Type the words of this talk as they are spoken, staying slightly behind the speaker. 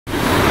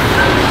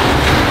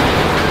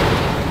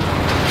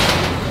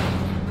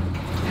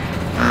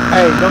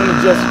Hey, don't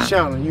adjust the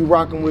channel. You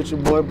rocking with your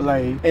boy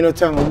Blade. Ain't no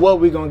telling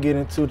what we gonna get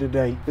into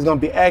today. It's gonna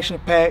be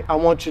action-packed. I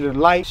want you to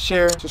like,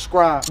 share,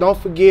 subscribe. Don't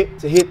forget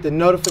to hit the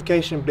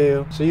notification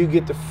bell so you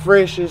get the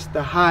freshest,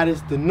 the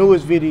hottest, the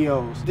newest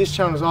videos. This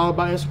channel is all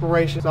about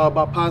inspiration. It's all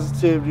about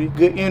positivity,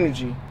 good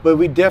energy. But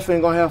we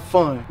definitely gonna have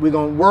fun. We're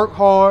gonna work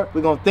hard.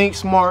 We're gonna think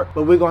smart,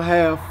 but we're gonna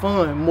have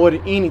fun more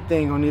than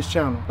anything on this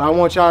channel. But I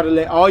want y'all to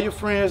let all your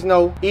friends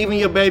know, even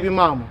your baby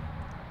mama.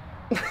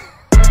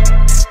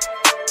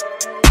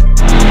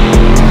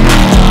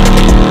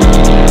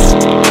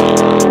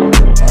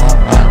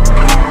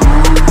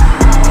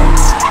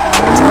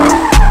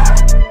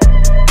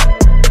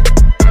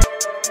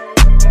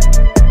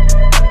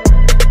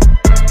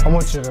 I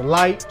want you to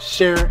like,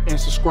 share, and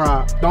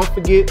subscribe. Don't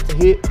forget to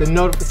hit the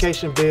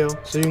notification bell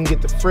so you can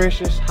get the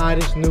freshest,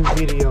 hottest new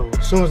videos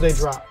as soon as they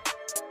drop.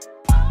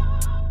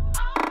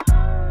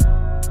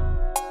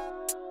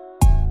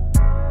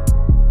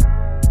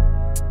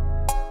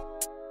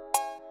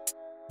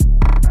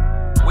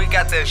 We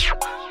got this.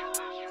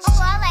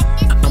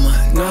 I'm a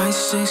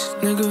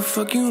 9-6 nigga,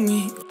 fuck you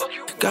me.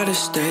 Gotta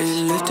stay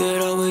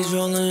lifted, always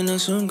rolling on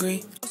some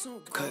green.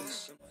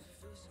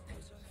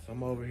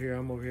 I'm over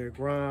here at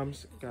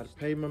Grimes. Gotta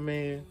pay my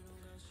man.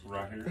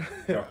 Right here.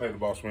 Gotta pay the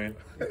boss man.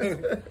 I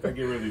get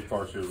rid of these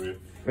parts here, man.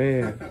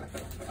 Man.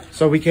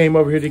 So we came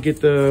over here to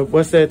get the,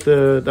 what's that,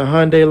 the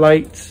Hyundai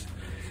lights.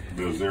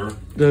 The Zero.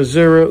 The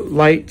Zero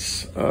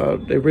lights.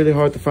 They're really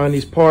hard to find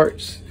these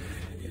parts.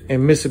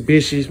 And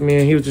Mitsubishi's,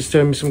 man, he was just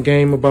telling me some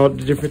game about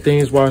the different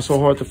things, why it's so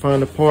hard to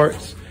find the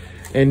parts.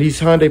 And these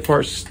Hyundai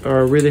parts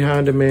are really high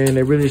in demand.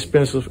 They're really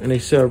expensive and they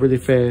sell really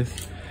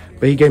fast.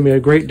 But he gave me a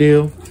great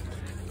deal.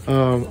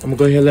 I'm gonna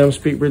go ahead and let him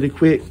speak really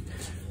quick.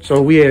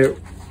 So we at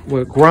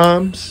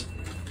Grimes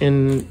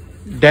in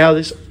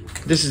Dallas.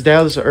 This is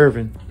Dallas or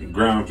Irvin?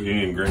 Grimes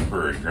in Grand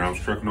Prairie. Grimes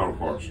Truck and Auto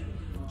Parts.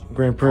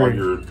 Grand Prairie. All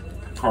your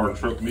car and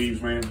truck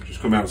needs, man, just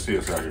come out and see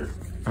us out here.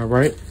 All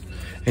right.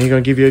 And he's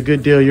gonna give you a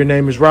good deal. Your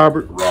name is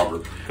Robert?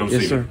 Robert. Come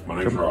yes, see sir. me. My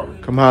name's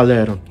Robert. Come holler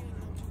at him.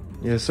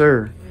 Yes,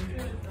 sir.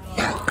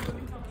 Just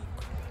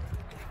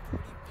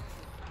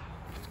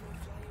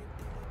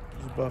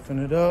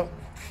buffing it up.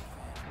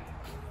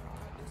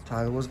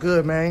 Tyler, what's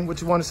good, man?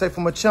 What you want to say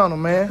from my channel,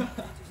 man?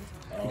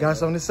 You got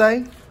something to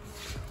say?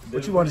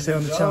 What you want to say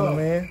on the channel,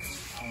 man?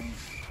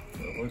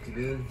 What you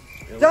did?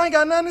 Y'all ain't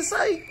got nothing to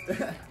say.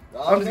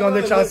 I'm just gonna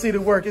let y'all see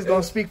the work. It's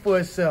gonna speak for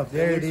itself.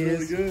 There it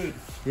is. Really good.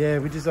 Yeah,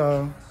 we just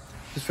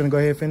finna go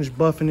ahead and finish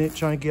buffing it,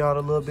 trying to get out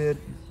a little bit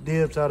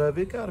dibs out of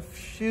it. Got a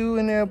few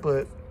in there,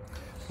 but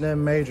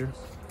nothing major.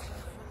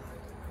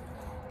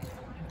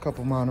 A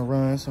couple minor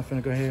runs. I'm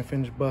finna go ahead and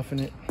finish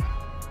buffing it.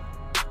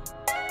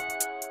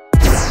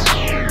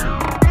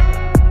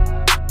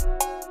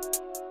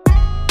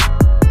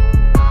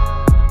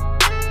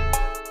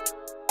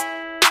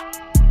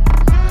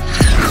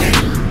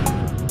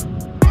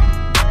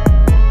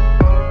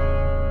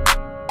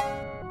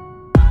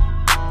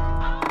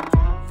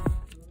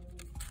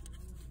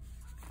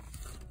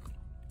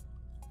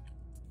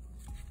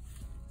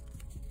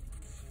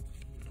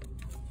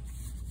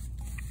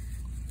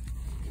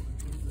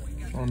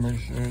 I'll make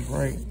sure it's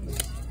right.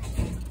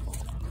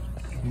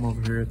 I'm over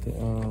here at the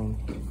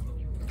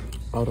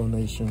Auto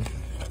Nation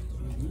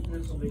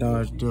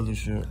Dodge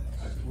dealership,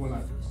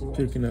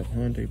 picking up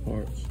Hyundai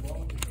parts.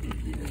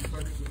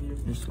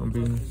 It's gonna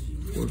be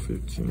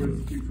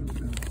 $415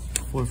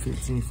 for a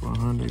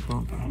Hyundai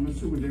bumper.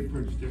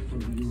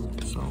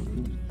 So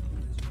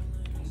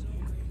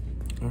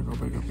gotta go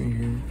back up in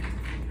here.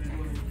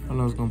 I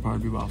know it's gonna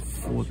probably be about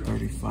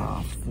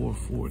 $435,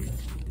 $440.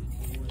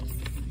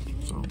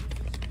 So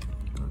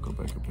go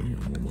back up in here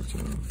one more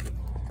time.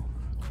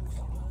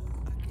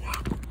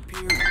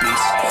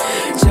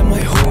 Check my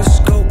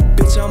horoscope,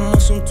 bitch, I'm on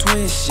some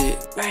twin shit.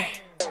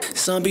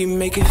 Some be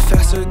making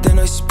faster than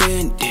I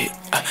spend it.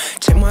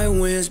 Check my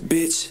wins,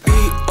 bitch.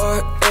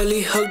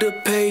 B-R-L-E, hug the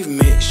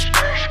pavement.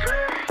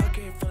 I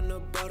came from the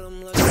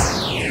bottom like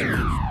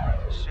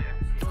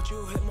don't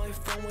you hit my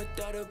phone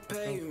without a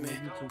payment.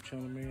 YouTube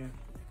channel, man.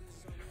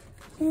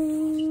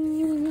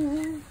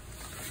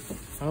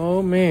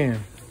 Oh,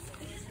 man.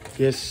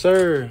 Yes,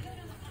 sir.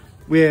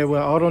 We at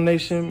Auto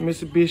Nation,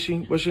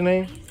 Mitsubishi. What's your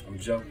name? I'm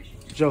Joe.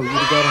 Joe, you the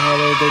guy to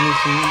holler. They need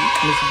some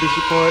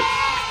Mitsubishi parts.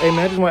 Hey, man,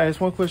 I just want to ask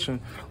one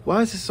question.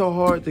 Why is it so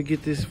hard to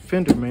get this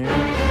fender, man?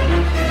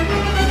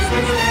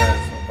 Mitsubishi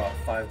has about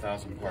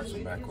 5,000 parts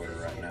in back order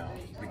right now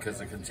because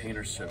the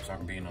container ships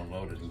aren't being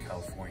unloaded in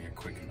California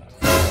quick enough.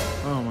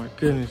 Oh, my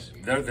goodness.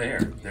 They're there.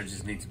 They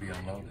just need to be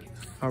unloaded.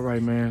 All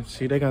right, man.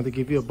 See, they're going to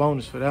give you a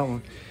bonus for that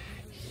one.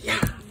 Yeah.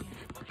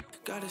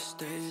 Gotta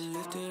stay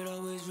lifted,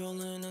 always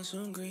rolling on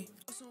some green.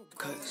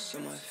 Cuts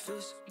in my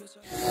fist.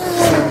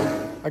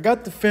 I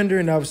got the fender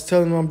and I was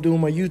telling him I'm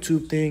doing my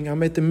YouTube thing.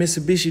 I'm at the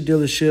Mitsubishi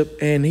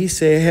dealership and he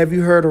said, have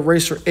you heard of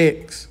Racer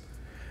X?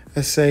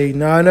 I say,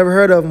 no, I never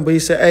heard of him. But he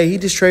said, hey, he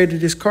just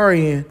traded his car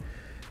in,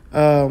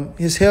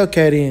 his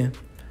Hellcat in.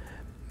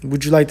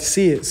 Would you like to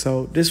see it?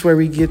 So this is where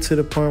we get to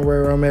the point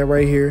where I'm at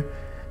right here.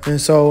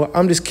 And so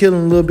I'm just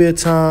killing a little bit of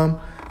time.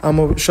 I'm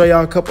going to show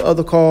y'all a couple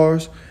other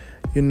cars.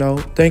 You know,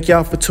 thank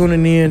y'all for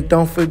tuning in.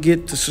 Don't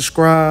forget to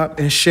subscribe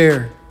and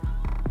share.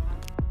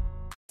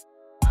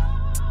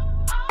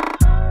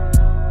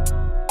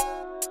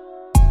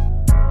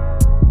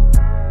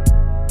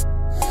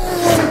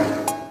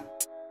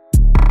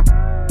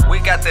 We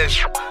got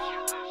this.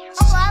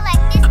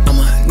 I'm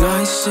a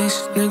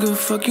 9'6", nigga,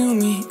 fuck you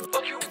me.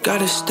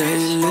 Gotta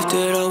stay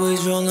lifted,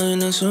 always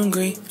rolling on some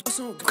green.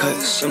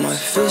 Cuts in my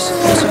fist,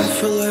 makes I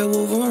feel like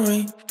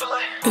Wolverine.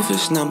 If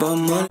it's not about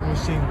money. Let me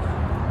see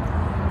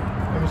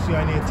who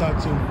I need to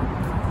talk to.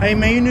 Hey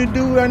man, you need to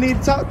do what I need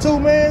to talk to,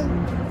 man.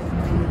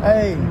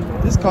 Hey,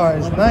 this car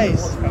is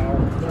nice.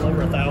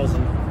 Over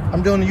 1,000.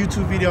 I'm doing a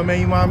YouTube video, man.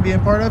 You mind being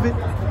part of it?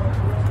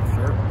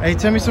 Sure. Hey,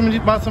 tell me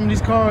about some of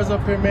these cars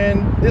up here,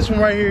 man. This one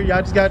right here,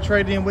 y'all just got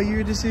traded in. What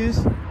year this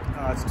is?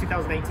 It's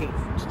 2018.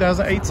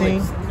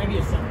 2018. Maybe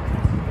a 7.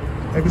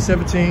 Maybe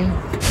 17.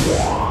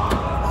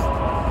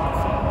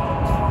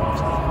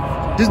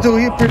 This dude,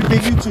 he a pretty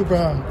big YouTuber,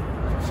 huh?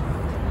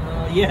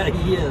 Yeah,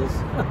 he is.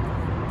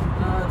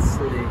 Let's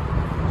see.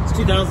 It's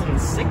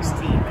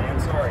 2016, man.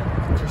 Sorry.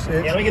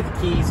 Yeah, let me get the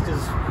keys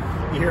because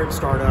you hear it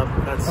start up.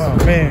 That's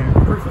man.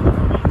 proof of the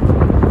money.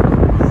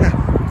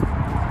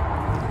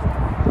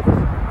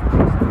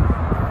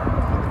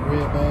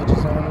 Red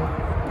badges on it.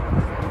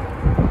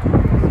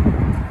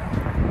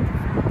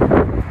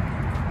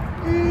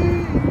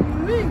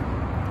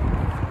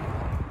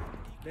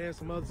 They had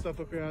some other stuff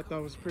up here I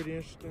thought was pretty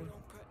interesting.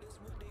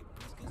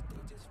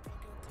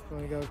 So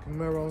I got a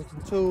Camaro and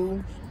some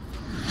tools.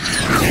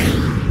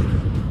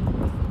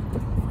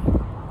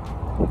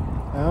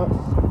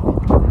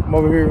 I'm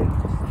over here.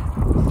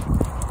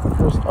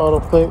 First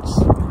Autoplex.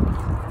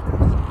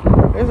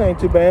 This ain't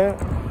too bad.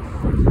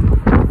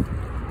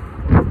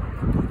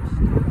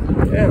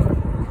 Yeah.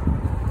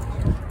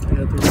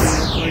 Got the red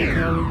plate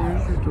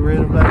calibers, the red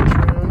and black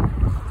trim.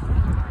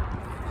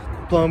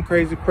 Plum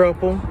Crazy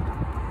Purple.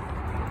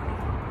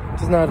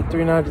 This is not a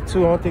 392.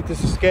 I don't think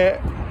this is scat.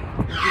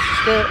 Is this a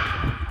scat?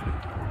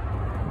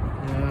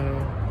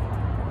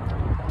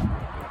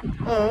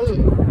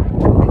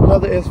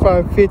 Another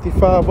S550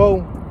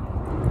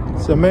 5.0.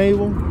 It's a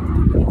manual.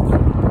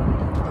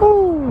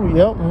 Oh,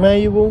 yep,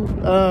 manual.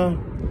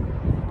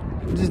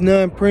 Just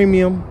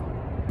non-premium.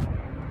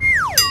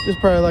 This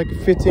probably like a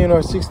 15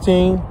 or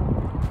 16.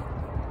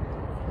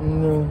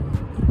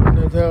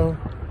 That's how.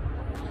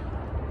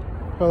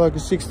 Probably like a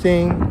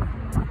 16.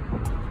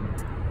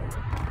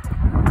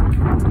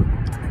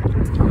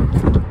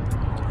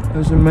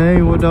 There's a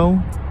manual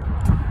though.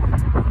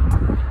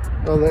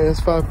 Another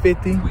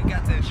S550. We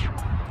got this.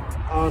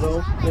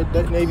 Auto,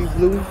 that navy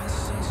blue.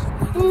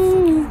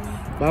 Ooh.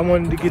 But I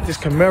wanted to get this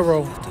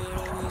Camaro.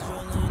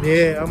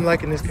 Yeah, I'm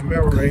liking this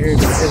Camaro right here.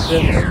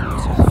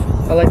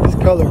 I like this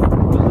color.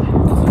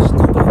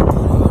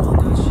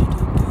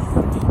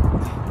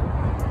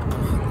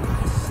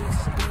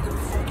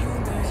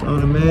 It's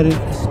automatic.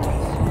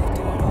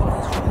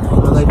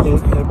 I like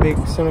that big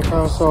center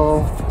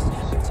console.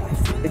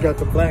 It got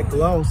the black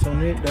gloss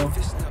on it though.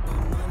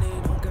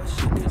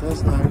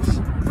 That's nice.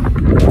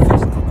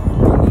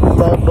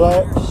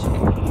 Black.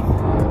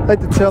 I like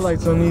the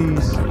taillights on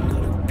these.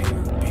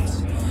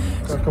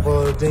 Got a couple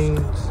other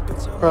dings.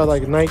 Probably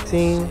like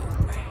 19,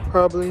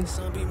 probably.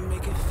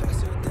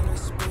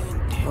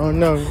 I don't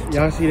know.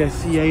 Y'all see that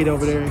C8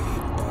 over there?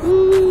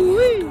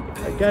 Ooh-wee.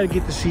 I gotta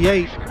get the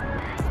C8.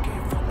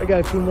 I got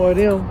a few more of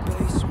them.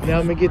 Now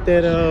I'm gonna get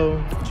that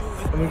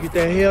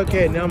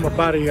Hellcat. Now I'm up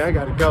out of here. I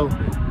gotta go.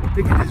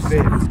 Look at this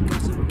bed.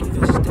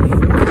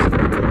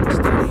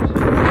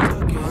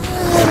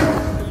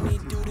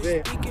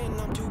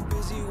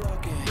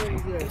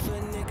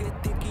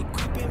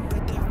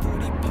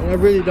 I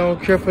really don't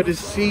care for the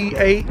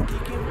C8.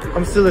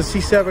 I'm still a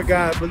C7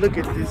 guy, but look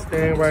at this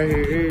thing right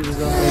here. It is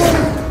amazing.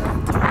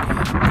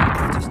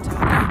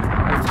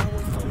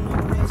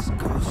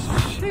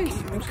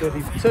 Sheesh, I'm scared to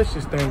even touch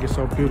this thing. It's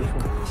so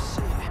beautiful.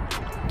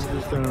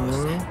 This thing,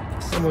 man.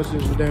 How much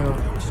is it down?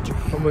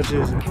 How much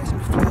is it?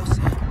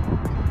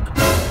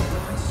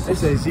 They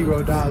say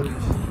 $0.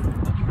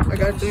 I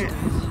got that.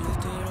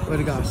 But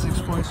it got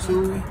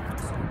 6.2.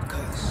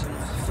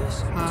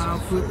 High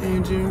output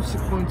engine,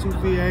 6.2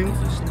 V8.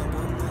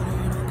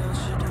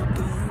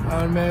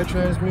 Automatic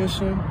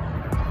transmission.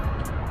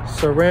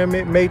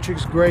 Ceramic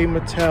matrix gray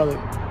metallic.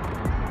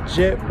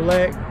 Jet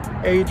black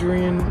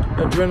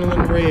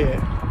adrenaline red.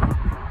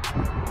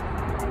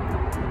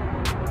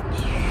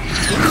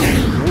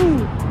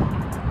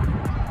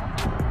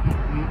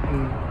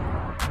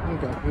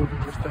 Look how beautiful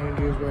this thing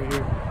is right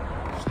here.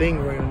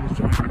 Stingray on this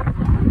joint.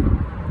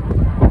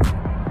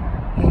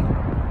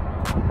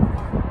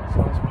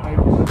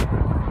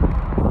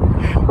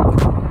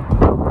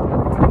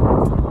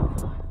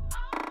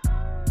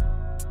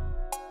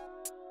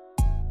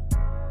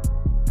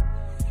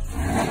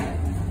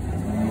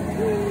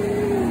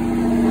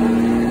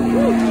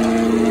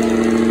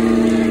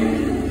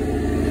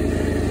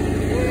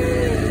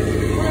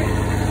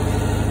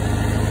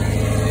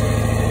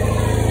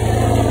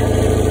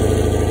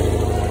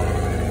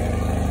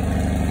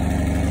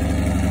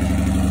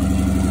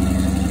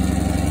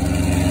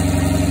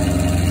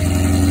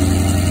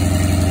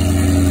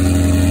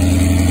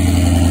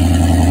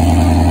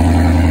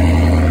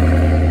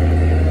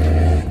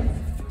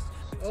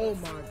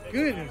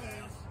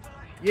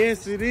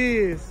 Yes, it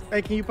is.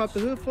 Hey, can you pop the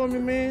hood for me,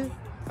 man?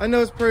 I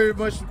know it's pretty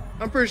much,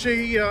 I'm pretty sure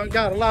he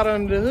got a lot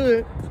under the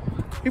hood.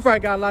 He probably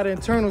got a lot of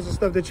internals and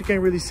stuff that you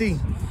can't really see.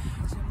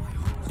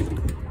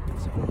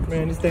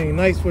 Man, this thing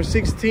nice for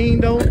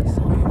 16 though.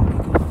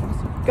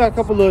 Got a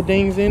couple little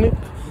dings in it.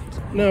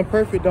 Nothing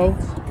perfect though.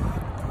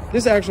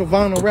 This actual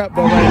vinyl wrap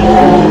though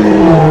right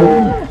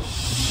here.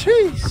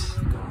 Sheesh.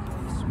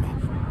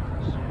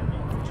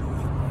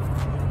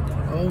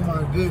 Oh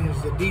my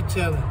goodness, the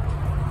detailing.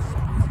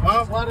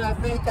 Why did I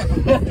think?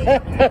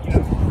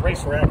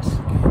 Racer X.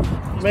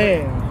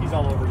 Man. He's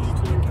all over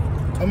YouTube.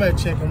 I'm gonna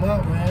check him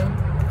out, man.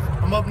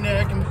 I'm up in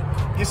there, I can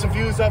get some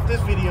views off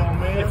this video,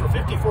 man. Yeah, for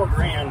 54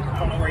 grand, I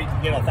don't know where you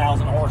can get a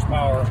 1000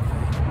 horsepower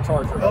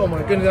Charger. Oh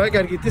my goodness, I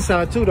gotta get this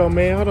out too though,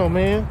 man. Hold on,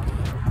 man.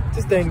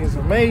 This thing is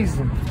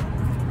amazing.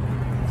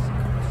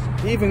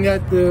 He even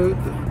got the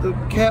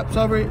caps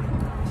already.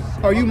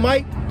 Are you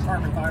Mike?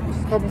 Carbon fiber.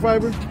 Carbon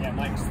fiber? Yeah,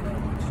 Mike's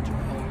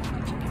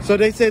So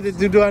they said that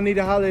do I need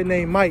to holler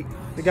named Mike,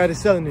 the guy that's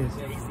selling this?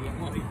 yeah, he's the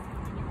only. I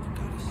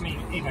mean,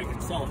 anybody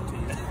can sell it to you.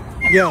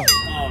 Yeah.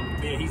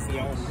 Yeah, he's the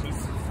owner.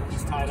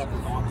 He's tied up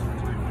with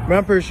auctions right now. Man,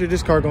 I'm pretty sure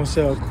this car gonna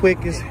sell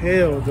quick as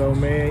hell though,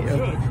 man.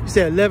 You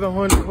said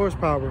 1100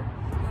 horsepower.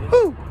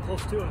 Woo!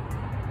 Close to it.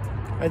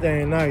 That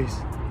thing nice.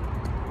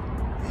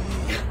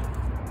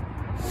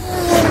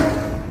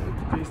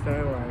 This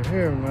thing right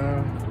here,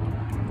 man.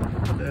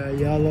 That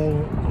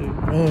yellow,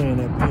 man,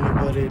 that peanut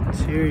butter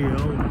interior.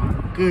 Oh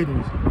my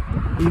goodness.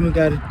 Even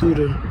got it through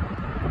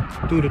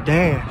the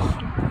dash.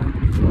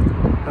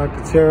 I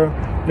could tell.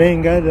 They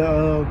ain't got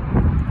the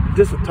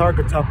just a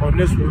target top on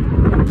this one.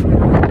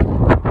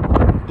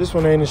 This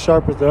one ain't as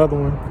sharp as the other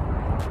one.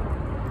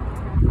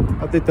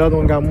 I think the other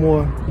one got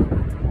more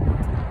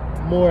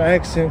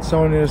accents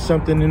on it or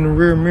something in the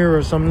rear mirror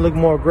or something. Look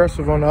more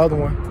aggressive on the other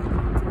one.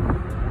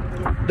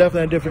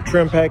 Definitely a different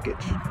trim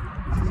package.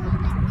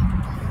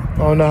 I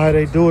don't know how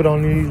they do it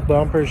on these,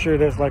 but I'm pretty sure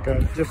that's like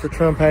a different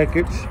trim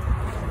package.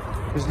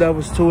 There's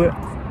levels to it.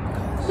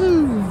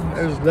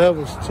 There's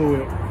levels to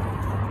it.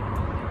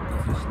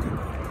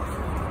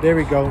 There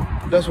we go.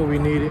 That's what we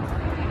needed.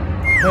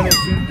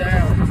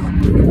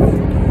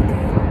 102,000.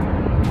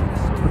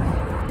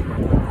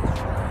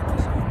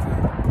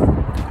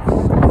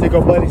 I think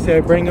our buddy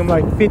said bring him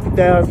like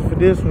 50,000 for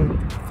this one.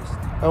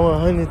 I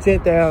want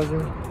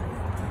 110,000.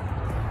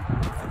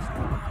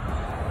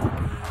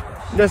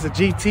 That's a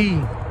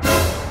GT.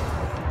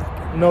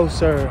 No,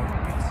 sir.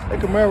 A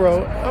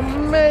Camaro, I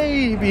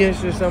may be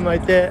interested in something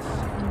like that.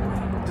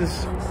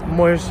 Just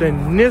more interested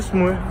in this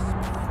one.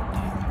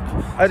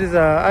 I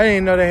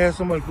didn't know they had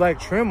so much black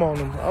trim on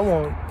them. I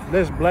want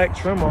less black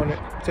trim on it.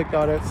 Take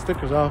all that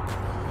stickers off.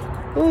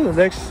 Ooh, is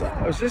this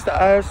the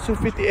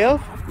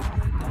IS250F?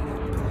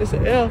 It's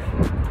an F.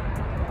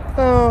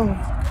 Oh,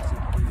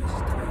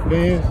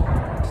 Benz.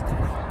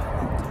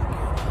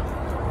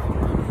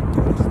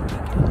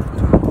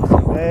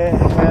 Bad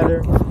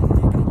Hatter.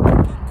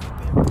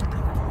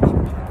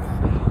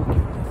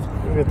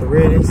 We got the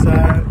red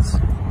insides.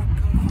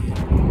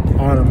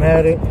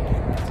 Automatic.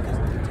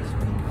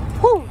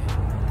 Woo!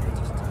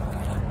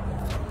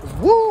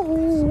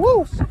 Woo!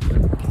 Woo!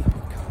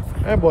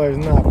 That boy is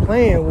not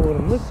playing with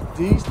them. Look at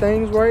these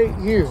things right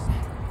here.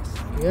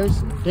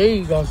 Yes,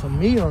 they got some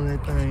meat on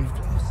that thing.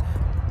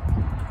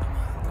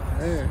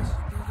 Man.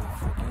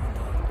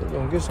 We're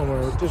gonna get somewhere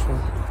with this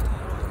one.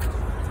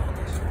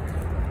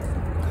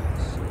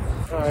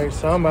 Alright,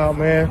 so I'm out,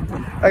 man.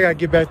 I gotta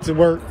get back to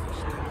work.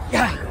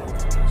 Yeah.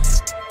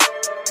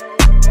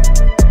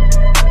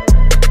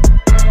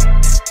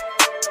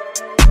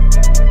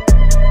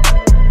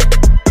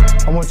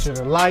 I want you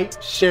to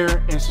like,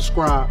 share, and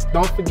subscribe.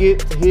 Don't forget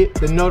to hit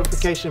the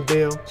notification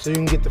bell so you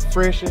can get the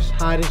freshest,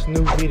 hottest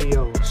new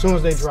videos as soon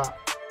as they drop.